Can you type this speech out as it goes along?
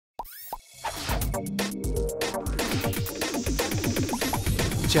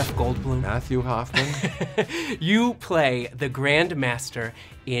Jeff Goldblum. Matthew Hoffman. You play the Grand Master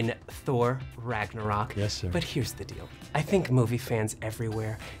in Thor Ragnarok. Yes, sir. But here's the deal. I think movie fans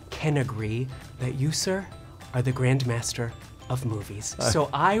everywhere can agree that you, sir, are the Grand Master of movies. So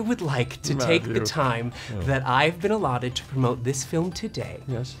I would like to take the time that I've been allotted to promote this film today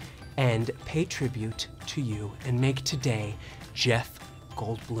and pay tribute to you and make today Jeff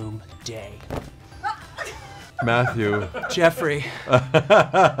Goldblum Day. Matthew. Jeffrey.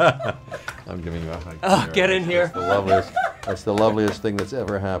 I'm giving you a hug. Oh, get in here. That's the loveliest thing that's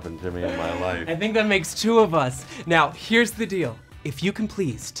ever happened to me in my life. I think that makes two of us. Now, here's the deal. If you can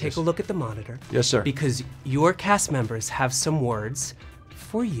please take a look at the monitor. Yes, sir. Because your cast members have some words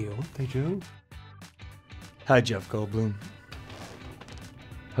for you. They do? Hi, Jeff Goldblum.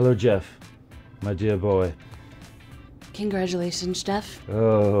 Hello, Jeff, my dear boy. Congratulations, Jeff.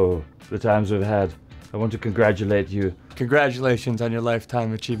 Oh, the times we've had. I want to congratulate you. Congratulations on your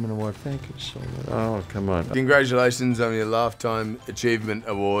Lifetime Achievement Award. Thank you so much. Oh, come on. Congratulations on your Lifetime Achievement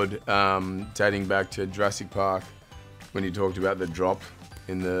Award, dating back to Jurassic Park, when you talked about the drop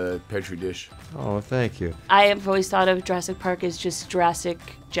in the Petri dish. Oh, thank you. I have always thought of Jurassic Park as just Jurassic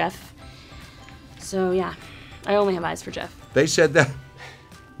Jeff. So yeah, I only have eyes for Jeff. They said that.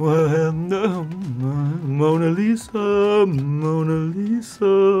 Well, no, Mona Lisa, Mona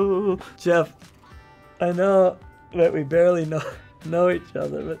Lisa. Jeff, I know that we barely know each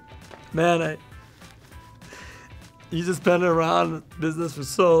other, but man, you just been around business for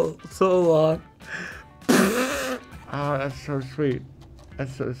so long. Oh, that's so sweet.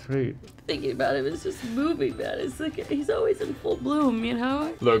 That's so sweet. Thinking about it was just moving, man. It's like he's always in full bloom, you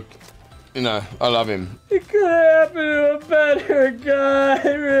know? Look, you know, I love him. It could happen to a better guy,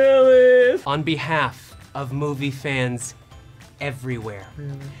 really. On behalf of movie fans everywhere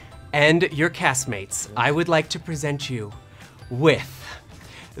and your castmates, I would like to present you with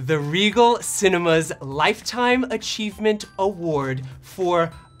the Regal Cinemas Lifetime Achievement Award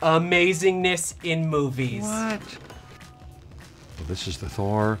for Amazingness in Movies. What? Well, this is the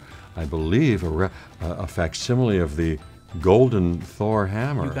Thor, I believe, a facsimile of the Golden Thor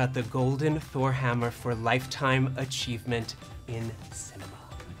Hammer. You got the Golden Thor Hammer for Lifetime Achievement in Cinema.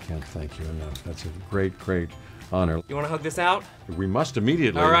 I can't thank you enough. That's a great, great honor. You want to hug this out? We must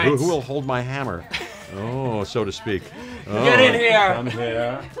immediately. All right. Who will hold my hammer? Oh, so to speak. Oh, Get in here. Come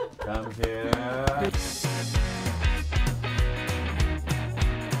here. Come here.